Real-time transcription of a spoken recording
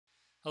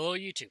Hello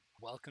YouTube,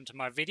 welcome to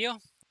my video.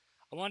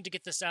 I wanted to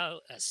get this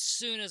out as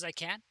soon as I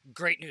can.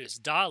 Great news,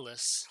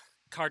 Daedalus,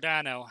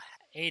 Cardano,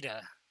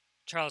 Ada,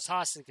 Charles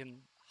Hoskinson,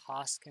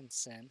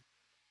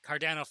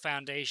 Cardano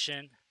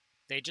Foundation,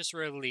 they just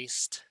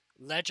released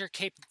ledger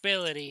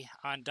capability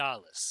on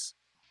Daedalus.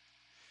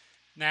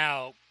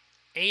 Now,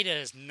 Ada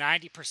is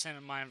 90%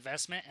 of my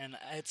investment and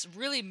it's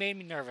really made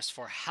me nervous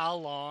for how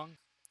long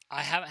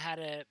I haven't had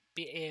to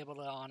be able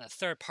to on a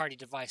third-party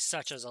device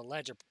such as a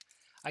ledger.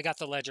 I got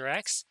the Ledger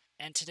X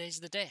and today's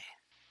the day.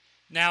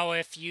 Now,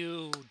 if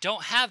you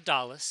don't have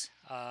Daedalus,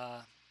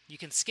 you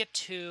can skip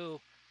to,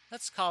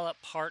 let's call it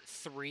part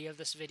 3 of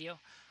this video.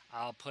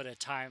 I'll put a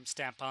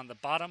timestamp on the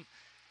bottom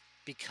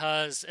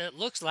because it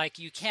looks like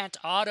you can't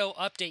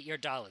auto-update your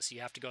Daedalus.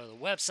 You have to go to the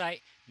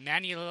website,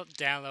 manual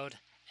download,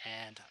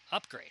 and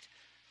upgrade.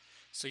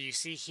 So you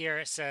see here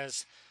it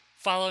says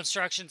follow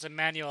instructions and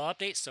manual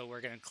update. So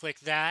we're going to click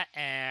that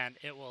and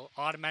it will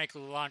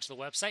automatically launch the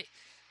website.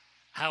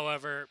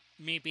 However,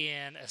 me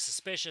being a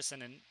suspicious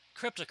and a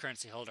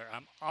cryptocurrency holder,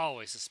 I'm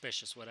always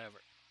suspicious,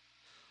 whatever.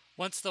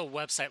 Once the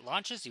website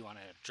launches, you want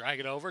to drag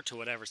it over to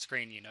whatever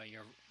screen you know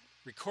you're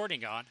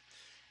recording on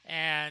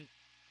and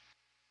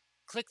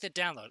click the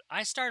download.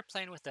 I started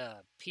playing with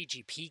a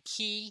PGP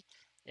key.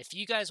 If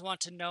you guys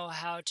want to know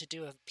how to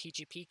do a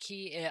PGP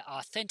key, it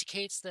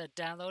authenticates the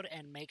download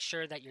and makes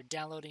sure that you're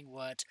downloading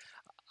what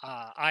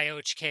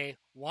IOHK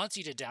wants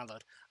you to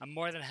download. I'm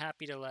more than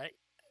happy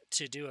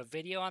to do a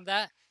video on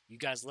that. You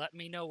guys let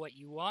me know what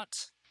you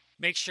want.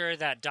 Make sure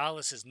that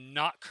Daedalus is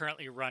not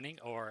currently running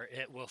or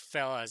it will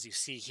fail as you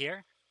see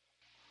here.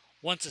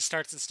 Once it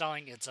starts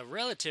installing, it's a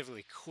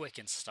relatively quick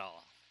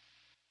install.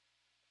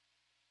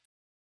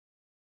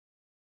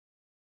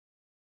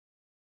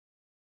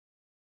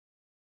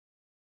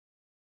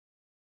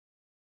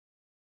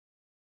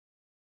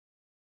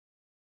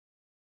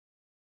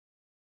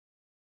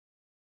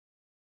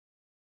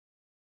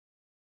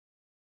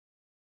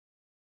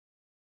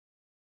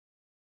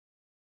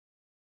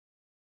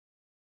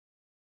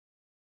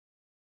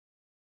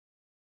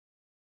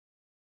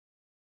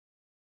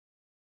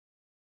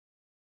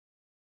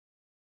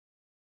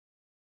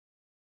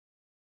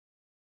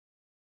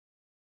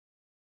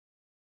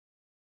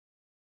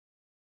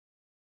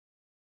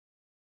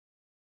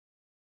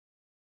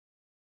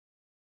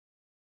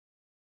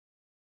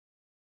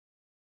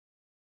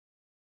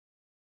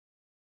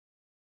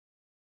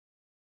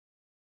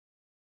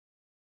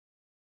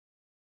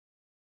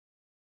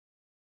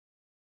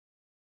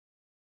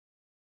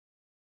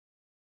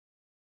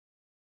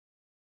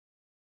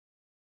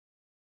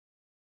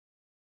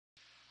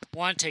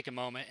 Want to take a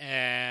moment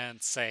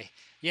and say,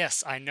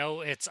 yes, I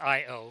know it's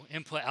IO,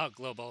 input out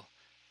global.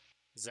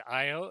 Is it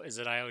IO? Is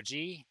it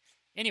IOG?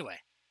 Anyway,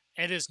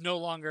 it is no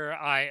longer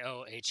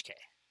IOHK.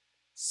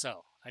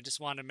 So I just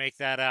wanted to make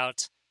that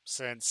out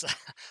since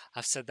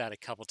I've said that a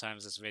couple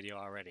times this video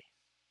already.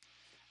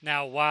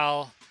 Now,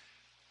 while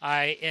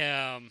I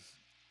am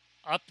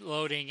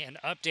uploading and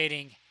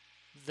updating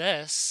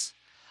this,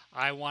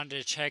 I wanted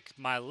to check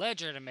my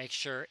ledger to make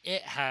sure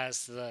it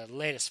has the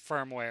latest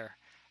firmware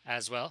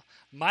as well.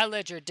 My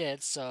ledger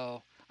did,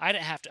 so I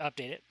didn't have to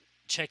update it.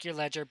 Check your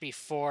ledger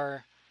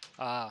before,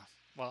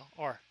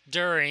 or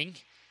during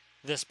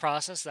this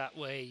process. That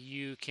way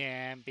you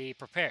can be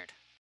prepared.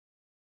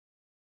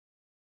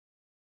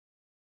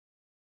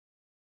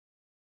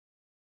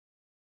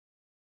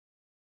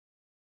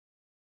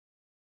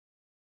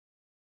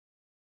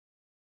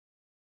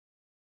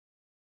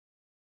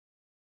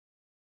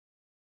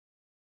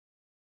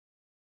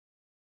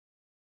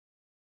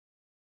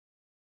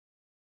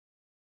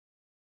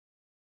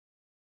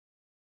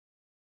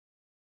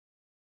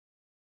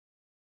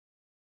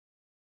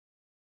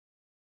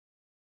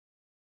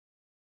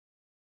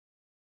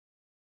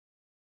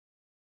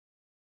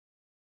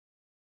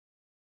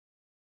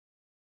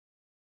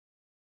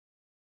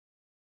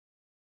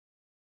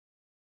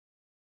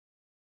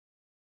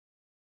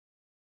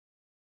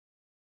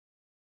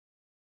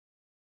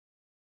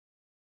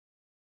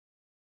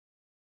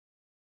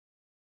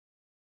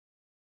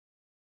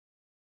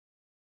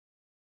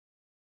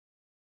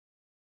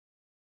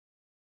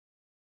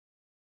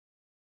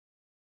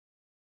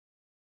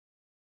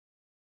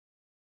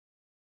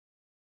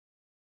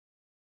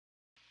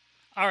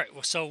 All right,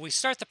 well, so we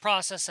start the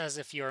process as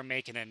if you're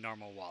making a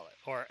normal wallet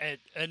or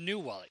a new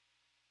wallet.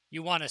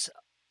 You want to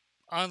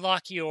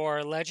unlock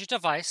your Ledger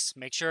device,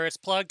 make sure it's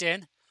plugged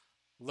in,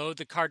 load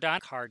the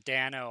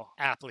Cardano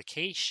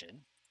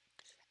application.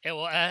 It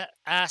will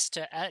ask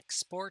to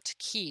export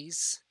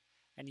keys,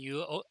 and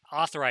you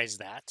authorize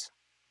that.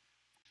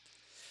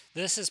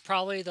 This is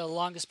probably the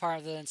longest part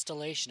of the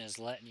installation, is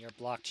letting your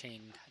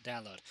blockchain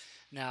download.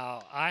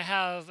 Now, I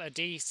have a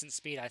decent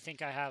speed. I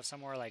think I have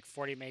somewhere like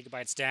 40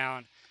 megabytes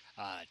down,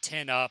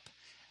 10 up.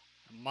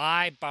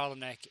 My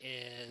bottleneck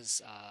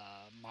is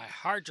my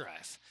hard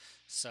drive.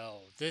 So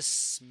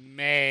this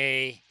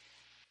may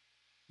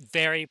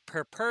vary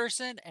per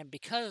person, and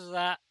because of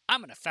that,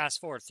 I'm going to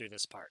fast forward through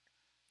this part.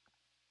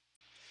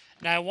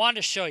 Now, I want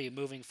to show you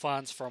moving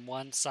funds from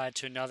one side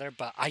to another,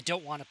 but I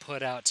don't want to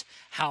put out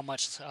how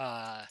much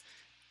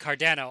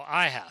Cardano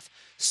I have.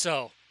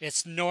 So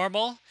it's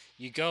normal.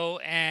 You go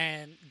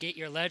and get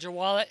your Ledger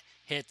wallet,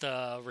 hit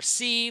the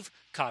receive,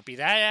 copy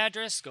that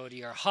address, go to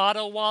your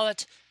HODL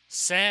wallet,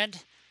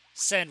 send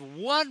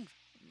one.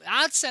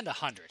 I'd send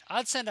 100.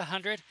 I'd send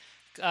 100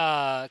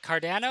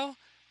 Cardano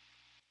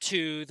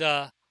to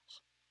the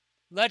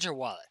Ledger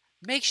wallet.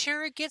 Make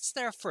sure it gets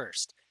there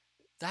first.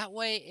 That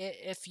way,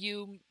 if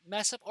you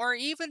mess up, or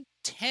even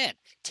 10,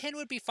 10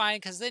 would be fine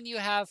because then you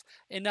have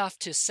enough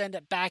to send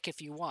it back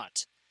if you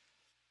want.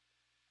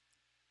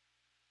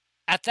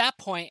 At that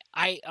point,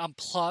 I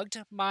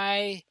unplugged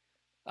my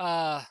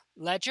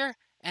ledger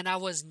and I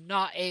was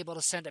not able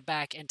to send it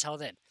back until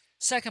then.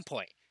 Second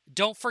point,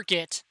 don't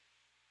forget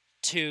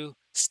to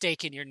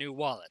stake in your new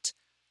wallet.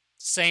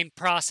 Same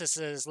process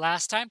as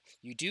last time.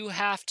 You do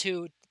have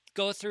to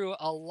go through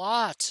a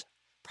lot,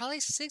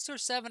 probably 6 or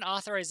 7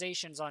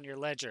 authorizations on your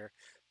ledger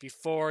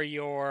before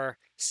your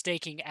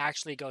staking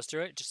actually goes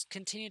through it. Just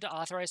continue to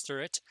authorize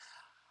through it.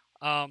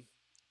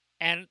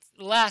 And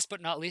last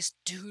but not least,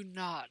 do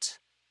not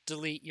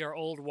delete your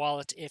old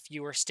wallet if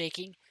you are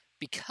staking,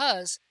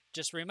 because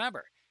just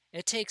remember,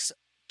 it takes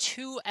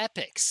 2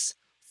 epochs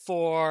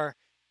for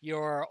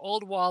your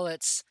old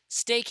wallet's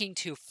staking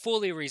to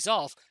fully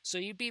resolve. So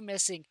you'd be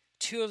missing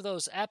 2 of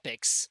those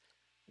epochs,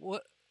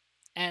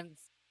 and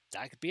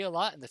that could be a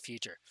lot in the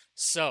future.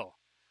 So,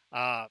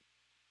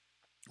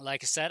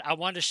 like I said, I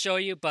wanted to show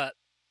you, but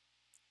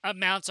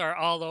amounts are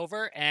all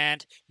over,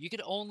 and you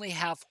can only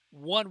have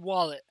 1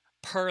 wallet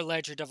per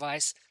ledger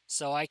device.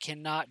 So I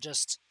cannot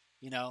just,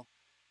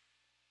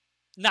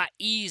 not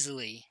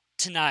easily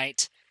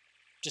tonight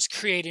just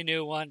create a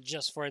new one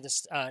just for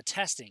this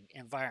testing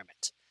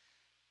environment.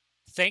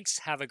 Thanks.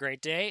 Have a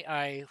great day.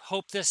 I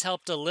hope this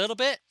helped a little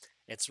bit.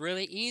 It's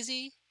really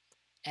easy.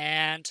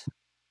 And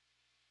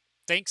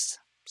thanks.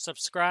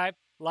 Subscribe,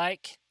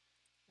 like.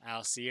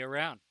 I'll see you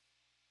around.